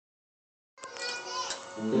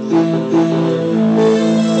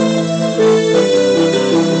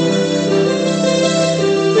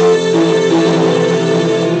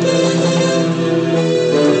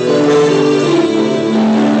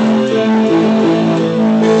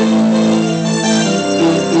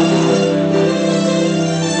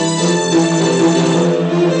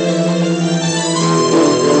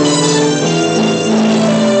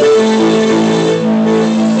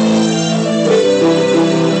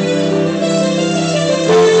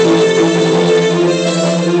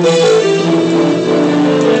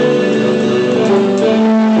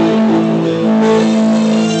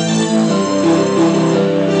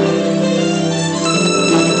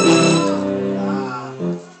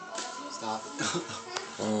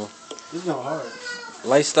It's not hard.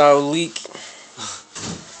 Lyfestyle Leek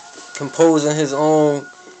composing his own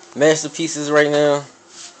masterpieces right now.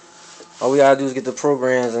 All we gotta do is get the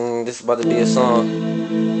programs, and this is about to be a song.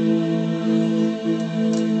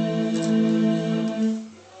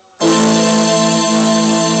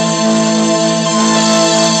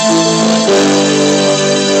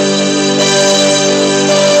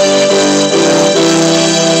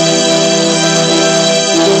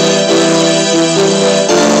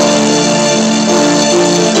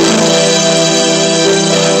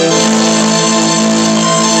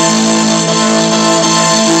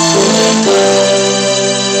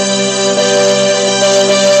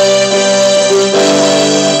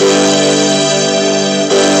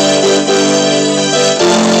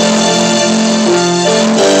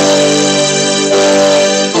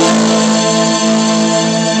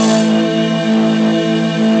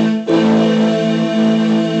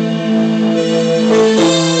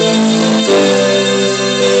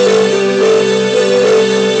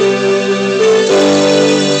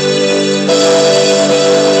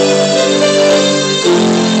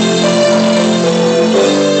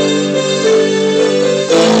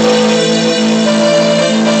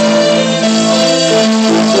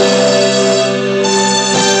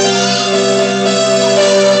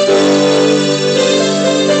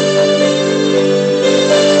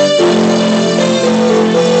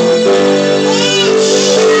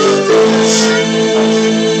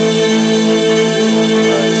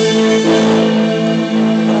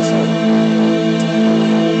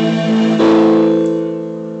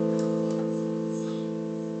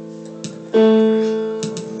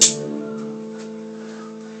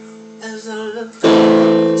 As I look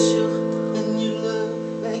at you and you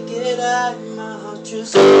look back at my heart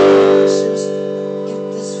just crashes. Get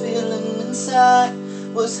this feeling inside.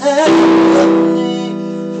 What's happening?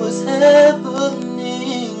 What's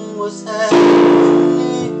happening? What's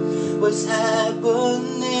happening? What's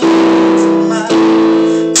happening to my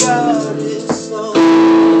body? So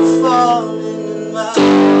falling in my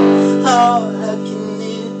heart. How can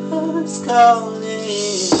it hurt calling?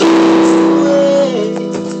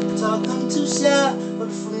 I'm too shy, but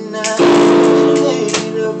from now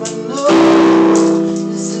later I know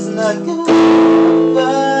this is not good.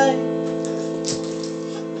 Bye.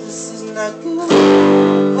 This is not good.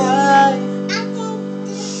 Bye.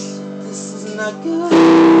 This is not good.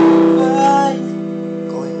 Bye.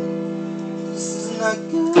 Go ahead. This is not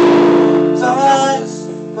good. Bye.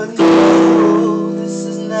 But no, this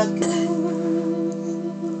is not good.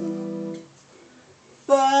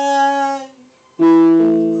 Bye.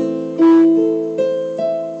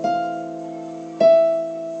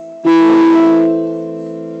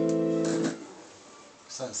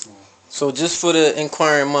 So just for the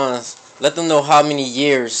inquiring minds, let them know how many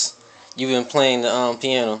years you've been playing the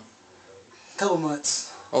piano. Couple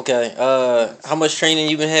months. Okay. How much training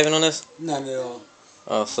you been having on this? None at all.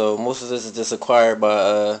 Oh, so most of this is just acquired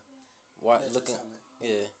by looking. Talent.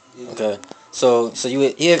 Yeah. Okay. So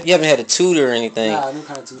you haven't had a tutor or anything? Nah, no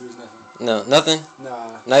kind of tutors, nothing. No, nothing.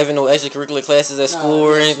 Nah. Not even no extracurricular classes at school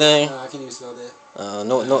or anything. Nah, I can't even spell that.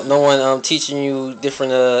 No one teaching you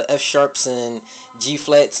different F sharps and G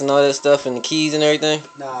flats and all that stuff and the keys and everything.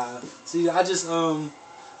 Nah. See, I just I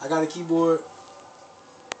got a keyboard.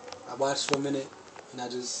 I watched for a minute, and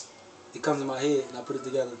it comes in my head, and I put it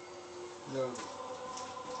together. You know,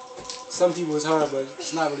 some people it's hard, but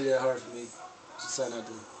it's not really that hard for me. It's just something I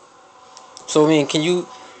do. So I mean, can you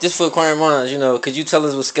just for acquiring minds, could you tell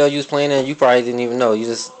us what scale you was playing at? You probably didn't even know. It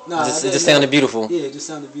just sounded beautiful. Yeah, it just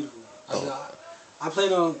sounded beautiful. I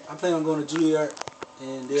plan on going to Juilliard,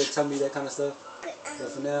 and they'll tell me that kind of stuff. But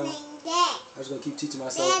for now, I'm just gonna keep teaching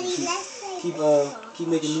myself and keep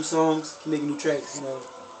making new songs, keep making new tracks.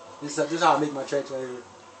 This is how I make my tracks right here.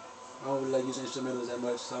 I don't really like using instrumentals that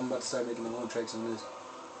much, so I'm about to start making my own tracks on this.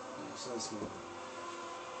 So small.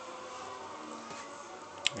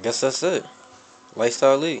 I guess that's it.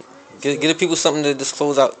 Lyfestyle Leek. Get the people something to just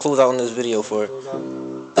close out on this video for.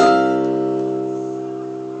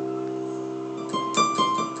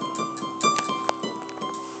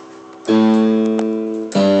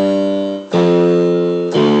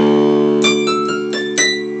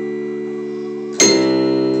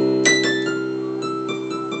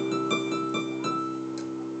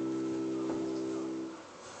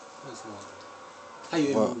 How you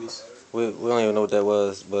end movies? We don't even know what that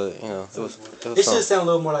was, but you know, it was it should sound a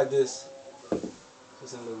little more like this. It should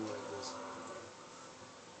sound a little more like this.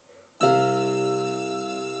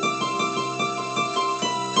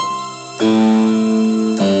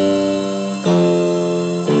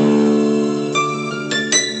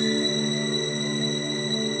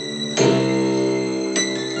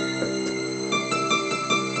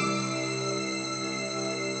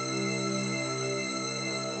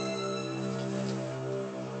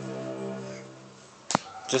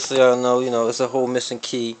 Just so y'all know, you know, it's a whole missing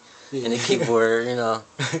key in the keyboard, you know.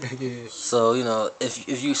 Yeah. So, you know,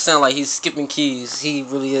 if you sound like he's skipping keys, he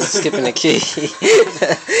really is skipping a key.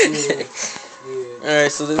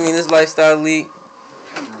 Alright, so I mean, this Lifestyle Leak,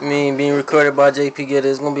 being recorded by JP Get It,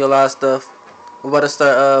 it's gonna be a lot of stuff. We're about to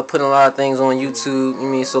start putting a lot of things on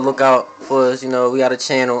YouTube, so look out for us, you know, we got a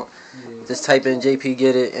channel. Just type in JP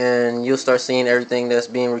Get It and you'll start seeing everything that's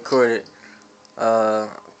being recorded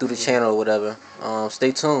through the channel or whatever.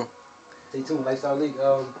 Stay tuned. Stay tuned, Lifestyle Leek.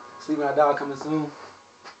 Sleeping Our Dog coming soon.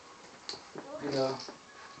 You know,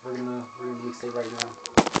 we're gonna stay right now.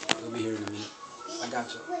 We'll be here in a minute. I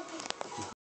got you.